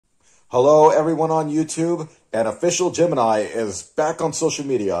Hello, everyone on YouTube, and official Gemini is back on social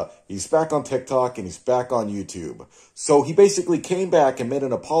media. He's back on TikTok, and he's back on YouTube. So he basically came back and made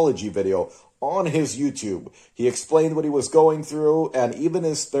an apology video on his YouTube. He explained what he was going through, and even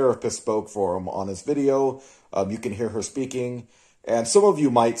his therapist spoke for him on his video. You can hear her speaking. And some of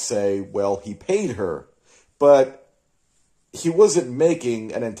you might say, well, he paid her. But he wasn't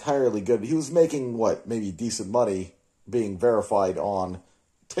making an entirely good... He was making, what, maybe decent money being verified on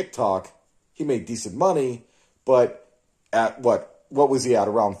TikTok. He made decent money, but at what was he at?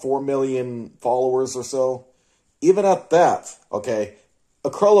 Around 4 million followers or so? Even at that, okay,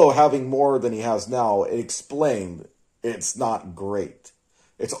 Acrello having more than he has now, it explained it's not great.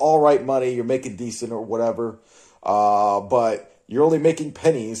 It's all right money, you're making decent or whatever, but you're only making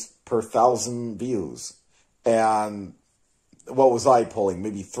pennies per 1,000 views. And what was I pulling?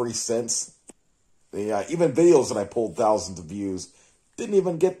 Maybe 3 cents? Yeah, even videos that I pulled thousands of views didn't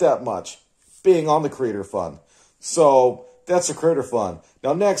even get that much being on the Creator Fund. So that's the Creator Fund.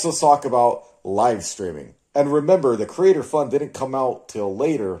 Now next, let's talk about live streaming. And remember, the Creator Fund didn't come out till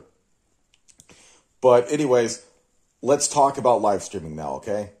later. But anyways, let's talk about live streaming now,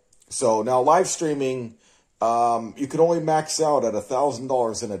 okay? So now live streaming, you can only max out at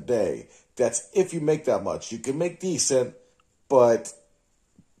 $1,000 in a day. That's if you make that much. You can make decent, but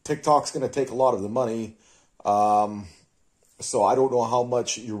TikTok's going to take a lot of the money. So I don't know how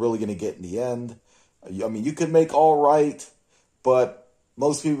much you're really going to get in the end. I mean, you can make all right, but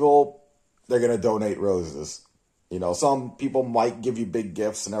most people, they're going to donate roses. You know, some people might give you big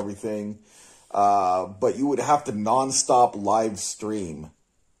gifts and everything, but you would have to nonstop live stream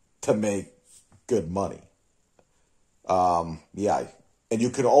to make good money. Yeah, and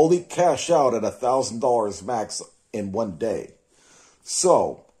you can only cash out at $1,000 max in one day.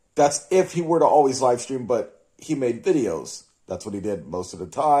 So that's if he were to always live stream, but he made videos. That's what he did most of the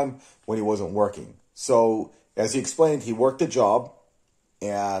time when he wasn't working. So, as he explained, he worked a job,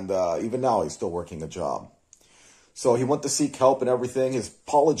 and even now he's still working a job. So he went to seek help and everything. His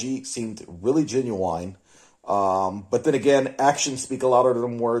apology seemed really genuine. But then again, actions speak louder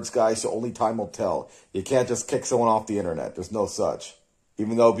than words, guys, so only time will tell. You can't just kick someone off the internet. There's no such.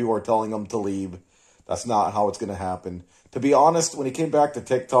 Even though people are telling him to leave, that's not how it's going to happen. To be honest, when he came back to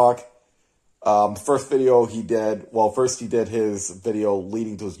TikTok, first video he did, well, first he did his video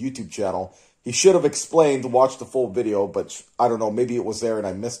leading to his YouTube channel. He should have explained to watch the full video, but I don't know, maybe it was there and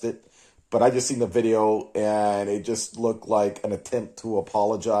I missed it. But I just seen the video and it just looked like an attempt to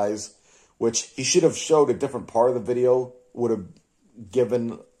apologize, which he should have showed a different part of the video, would have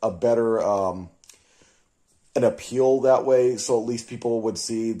given a better, an appeal that way. So at least people would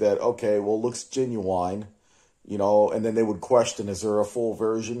see that, okay, well, it looks genuine. You know, and then they would question, is there a full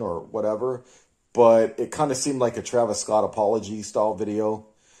version or whatever? But it kind of seemed like a Travis Scott apology style video.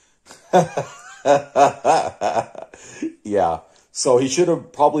 Yeah. So he should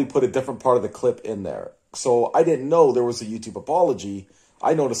have probably put a different part of the clip in there. So I didn't know there was a YouTube apology.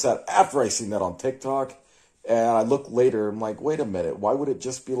 I noticed that after I seen that on TikTok. And I looked later, I'm like, wait a minute, why would it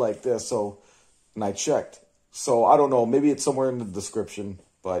just be like this? So, and I checked. So I don't know, maybe it's somewhere in the description.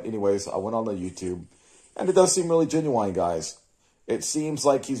 But anyways, I went on the YouTube. And it does seem really genuine, guys. It seems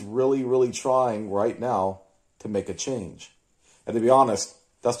like he's really, really trying right now to make a change. And to be honest,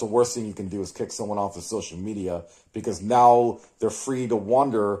 that's the worst thing you can do is kick someone off of social media, because now they're free to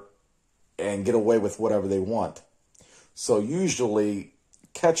wander and get away with whatever they want. So usually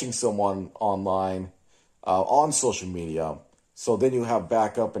catching someone online on social media, so then you have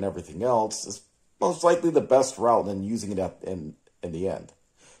backup and everything else, is most likely the best route than using it in the end.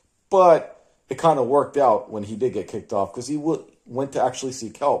 But it kind of worked out when he did get kicked off, because he went to actually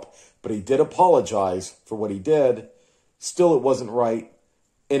seek help. But he did apologize for what he did. Still, it wasn't right.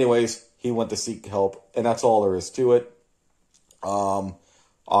 Anyways, he went to seek help, and that's all there is to it. I'm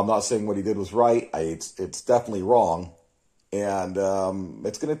not saying what he did was right. It's definitely wrong. And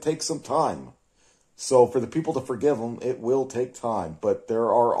it's going to take some time. So for the people to forgive him, it will take time. But there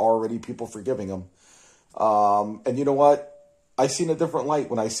are already people forgiving him. And you know what? I seen a different light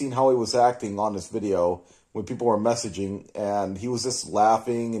when I seen how he was acting on this video when people were messaging, and he was just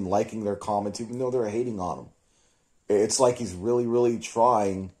laughing and liking their comments even though they were hating on him. It's like he's really, really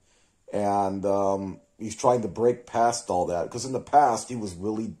trying, and he's trying to break past all that, because in the past he was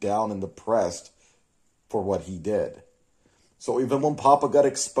really down and depressed for what he did. So even when Papa got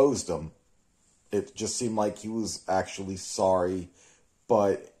exposed him, it just seemed like he was actually sorry,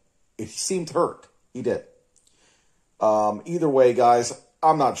 but he seemed hurt. He did. Either way, guys,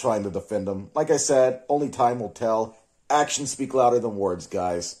 I'm not trying to defend him. Like I said, only time will tell. Actions speak louder than words,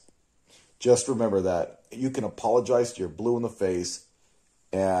 guys. Just remember that. You can apologize to your blue in the face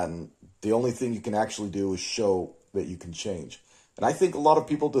and The only thing you can actually do is show that you can change. And I think a lot of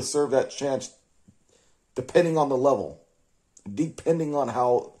people deserve that chance depending on the level, depending on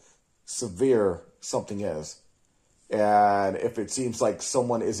how severe something is. And if it seems like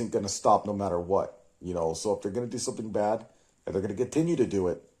someone isn't going to stop no matter what, you know, so if they're going to do something bad and they're going to continue to do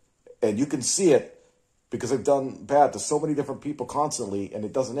it, and you can see it because they've done bad to so many different people constantly and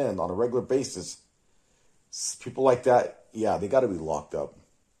it doesn't end on a regular basis. People like that, yeah, they got to be locked up,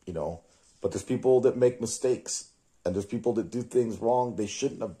 you know. But there's people that make mistakes and there's people that do things wrong they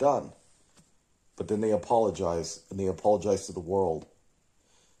shouldn't have done. But then they apologize and they apologize to the world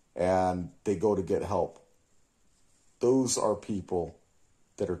and they go to get help. Those are people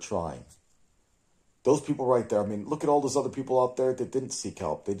that are trying. Those people right there, I mean, look at all those other people out there that didn't seek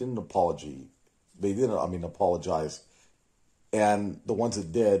help. They didn't apologize. And the ones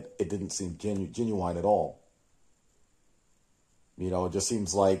that did, it didn't seem genuine at all. You know, it just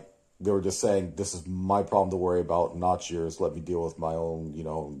seems like they were just saying, this is my problem to worry about, not yours. Let me deal with my own, you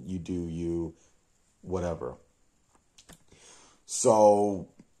know, you do you, whatever. So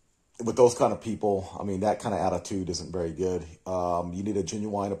with those kind of people, I mean, that kind of attitude isn't very good. You need a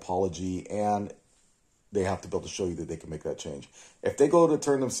genuine apology, and they have to be able to show you that they can make that change. If they go to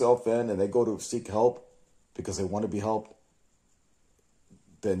turn themselves in and they go to seek help because they want to be helped,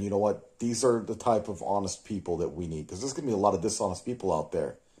 then you know what? These are the type of honest people that we need, because there's going to be a lot of dishonest people out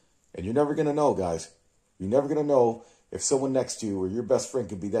there. And you're never going to know, guys. You're never going to know if someone next to you or your best friend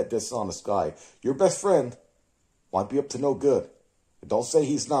could be that dishonest guy. Your best friend might be up to no good. And don't say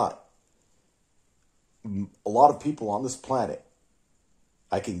he's not. A lot of people on this planet,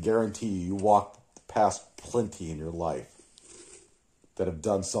 I can guarantee you walk past plenty in your life that have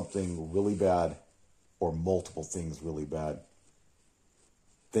done something really bad or multiple things really bad.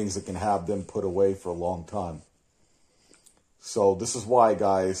 Things that can have them put away for a long time. So this is why,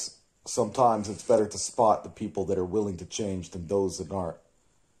 guys, sometimes it's better to spot the people that are willing to change than those that aren't.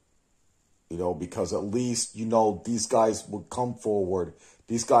 You know, because at least, you know, these guys will come forward.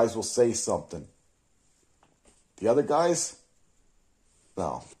 These guys will say something. The other guys,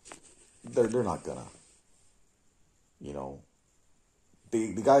 no, they're not gonna. You know,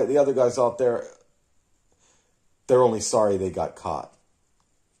 the other guys out there, they're only sorry they got caught.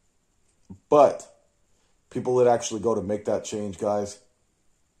 But people that actually go to make that change, guys,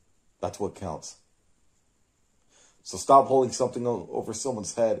 that's what counts. So stop holding something over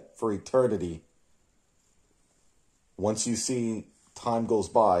someone's head for eternity. Once you see time goes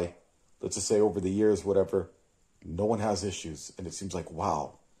by, let's just say over the years, whatever, no one has issues. And it seems like,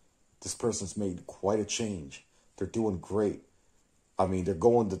 wow, this person's made quite a change. They're doing great. I mean, they're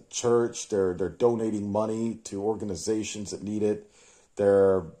going to church. They're donating money to organizations that need it.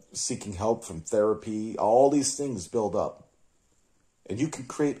 They're seeking help from therapy. All these things build up. And you can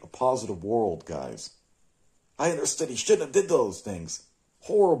create a positive world, guys. I understood he shouldn't have did those things.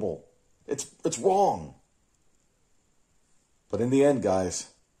 Horrible. It's wrong. But in the end, guys,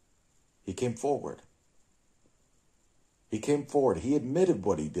 he came forward. He came forward. He admitted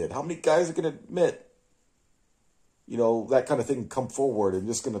what he did. How many guys are going to admit, you know, that kind of thing, come forward and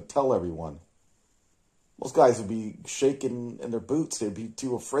just going to tell everyone? Most guys would be shaking in their boots. They'd be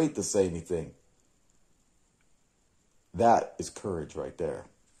too afraid to say anything. That is courage right there.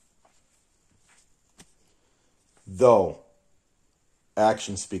 Though,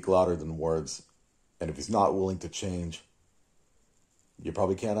 actions speak louder than words. And if he's not willing to change, you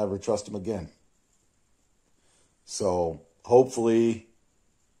probably can't ever trust him again. So, hopefully,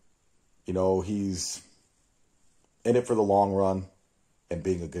 you know, he's in it for the long run and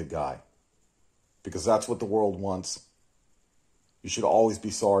being a good guy. Because that's what the world wants. You should always be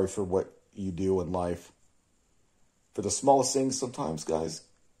sorry for what you do in life. For the smallest things sometimes, guys.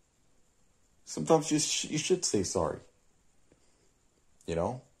 Sometimes you should say sorry. You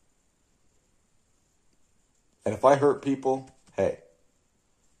know? And if I hurt people, hey,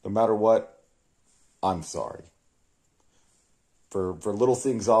 no matter what, I'm sorry. For little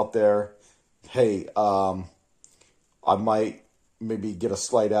things out there, hey, I might maybe get a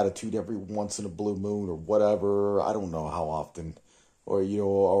slight attitude every once in a blue moon or whatever. I don't know how often. Or, you know,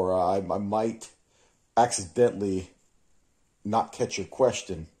 or I might accidentally not catch your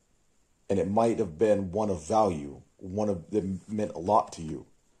question. And it might have been one of value. One of them meant a lot to you.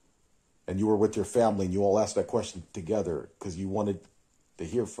 And you were with your family and you all asked that question together because you wanted to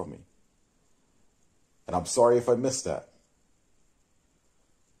hear from me. And I'm sorry if I missed that.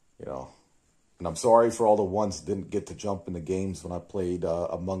 You know. And I'm sorry for all the ones that didn't get to jump in the games when I played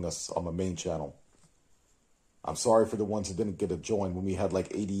Among Us on my main channel. I'm sorry for the ones that didn't get to join when we had like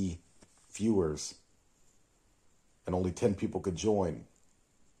 80 viewers. And only 10 people could join.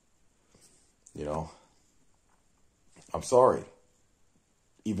 You know, I'm sorry.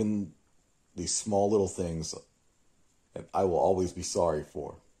 Even these small little things, and I will always be sorry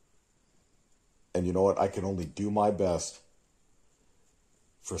for. And you know what? I can only do my best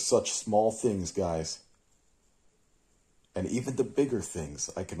for such small things, guys. And even the bigger things,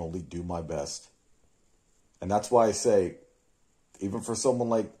 I can only do my best. And that's why I say, even for someone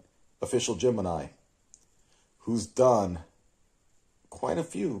like Official Gemini, who's done quite a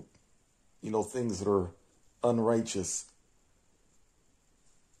few, things that are unrighteous,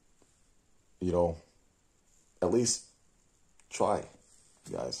 at least try,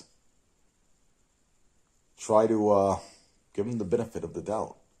 guys. Try to give them the benefit of the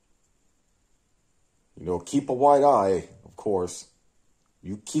doubt. Keep a wide eye, of course.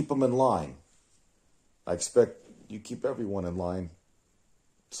 You keep them in line. I expect you keep everyone in line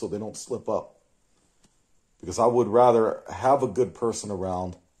so they don't slip up. Because I would rather have a good person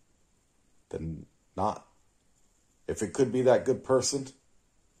around than not. If it could be that good person,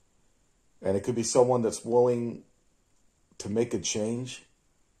 and it could be someone that's willing to make a change,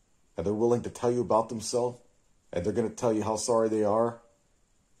 and they're willing to tell you about themselves, and they're going to tell you how sorry they are,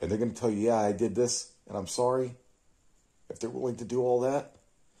 and they're going to tell you, yeah, I did this, and I'm sorry. If they're willing to do all that,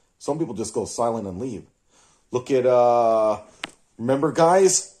 some people just go silent and leave. Look at, remember,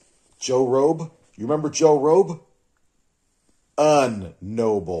 guys, Joe Robe? You remember Joe Robe?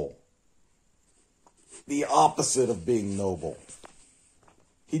 Unnoble. The opposite of being noble.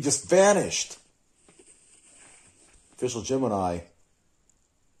 He just vanished. Official Gemini,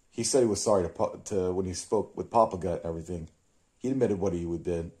 he said he was sorry to when he spoke with Papa Gut and everything. He admitted what he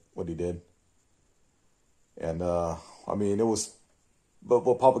did. And, it was, but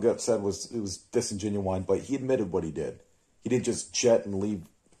what Papa Gut said was, it was disingenuous, but he admitted what he did. He didn't just jet and leave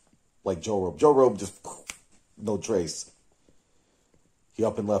like Joe Robe. Joe Robe just, no trace. He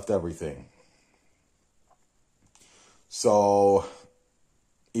up and left everything. So,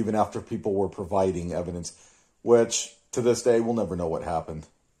 even after people were providing evidence, which to this day, we'll never know what happened.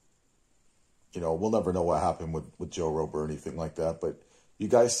 We'll never know what happened with Joe Robe or anything like that. But you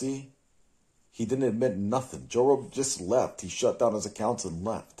guys see, he didn't admit nothing. Joe Robe just left. He shut down his accounts and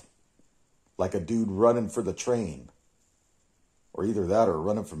left. Like a dude running for the train. Or either that or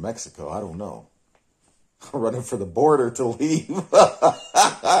running for Mexico. I don't know. Running for the border to leave.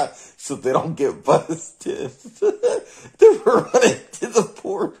 So they don't get busted. They were running to the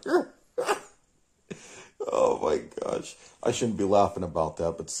border. Oh my gosh. I shouldn't be laughing about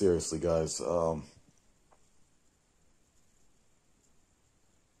that, but seriously, guys. You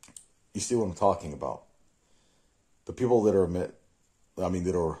see what I'm talking about. The people that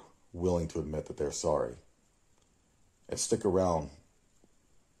are willing to admit that they're sorry. And stick around,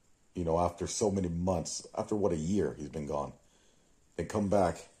 after so many months, after what, a year he's been gone. And come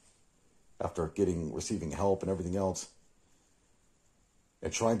back after receiving help and everything else.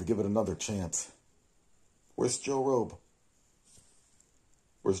 And trying to give it another chance. Where's Joe Robe?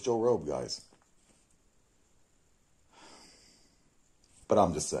 Where's Joe Robe, guys? But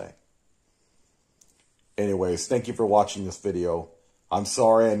I'm just saying. Anyways, thank you for watching this video. I'm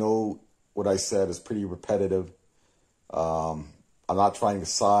sorry, I know what I said is pretty repetitive. I'm not trying to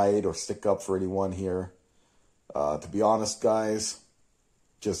side or stick up for anyone here. To be honest, guys,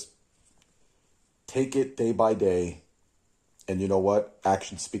 just take it day by day. And you know what?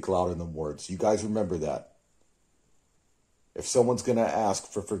 Actions speak louder than words. You guys remember that. If someone's going to ask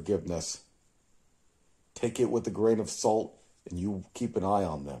for forgiveness, take it with a grain of salt and you keep an eye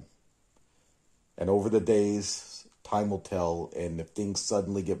on them. And over the days, time will tell. And if things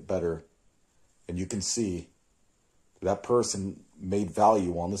suddenly get better and you can see that person made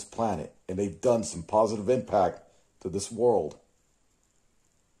value on this planet and they've done some positive impact to this world,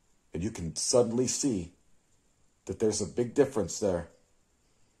 and you can suddenly see that there's a big difference there,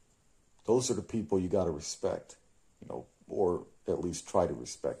 those are the people you got to respect, or at least try to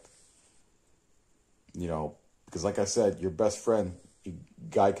respect. Because like I said, your best friend,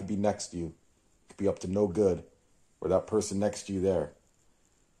 guy could be next to you, could be up to no good, or that person next to you there,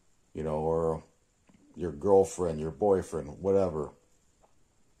 or your girlfriend, your boyfriend, whatever.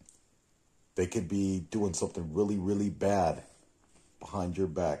 They could be doing something really, really bad behind your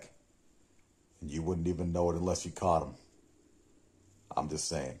back. And you wouldn't even know it unless you caught them. I'm just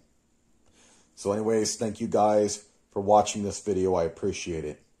saying. So anyways, thank you guys for watching this video. I appreciate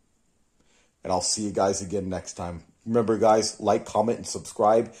it. And I'll see you guys again next time. Remember, guys, like, comment, and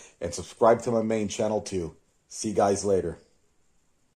subscribe. And subscribe to my main channel, too. See you guys later.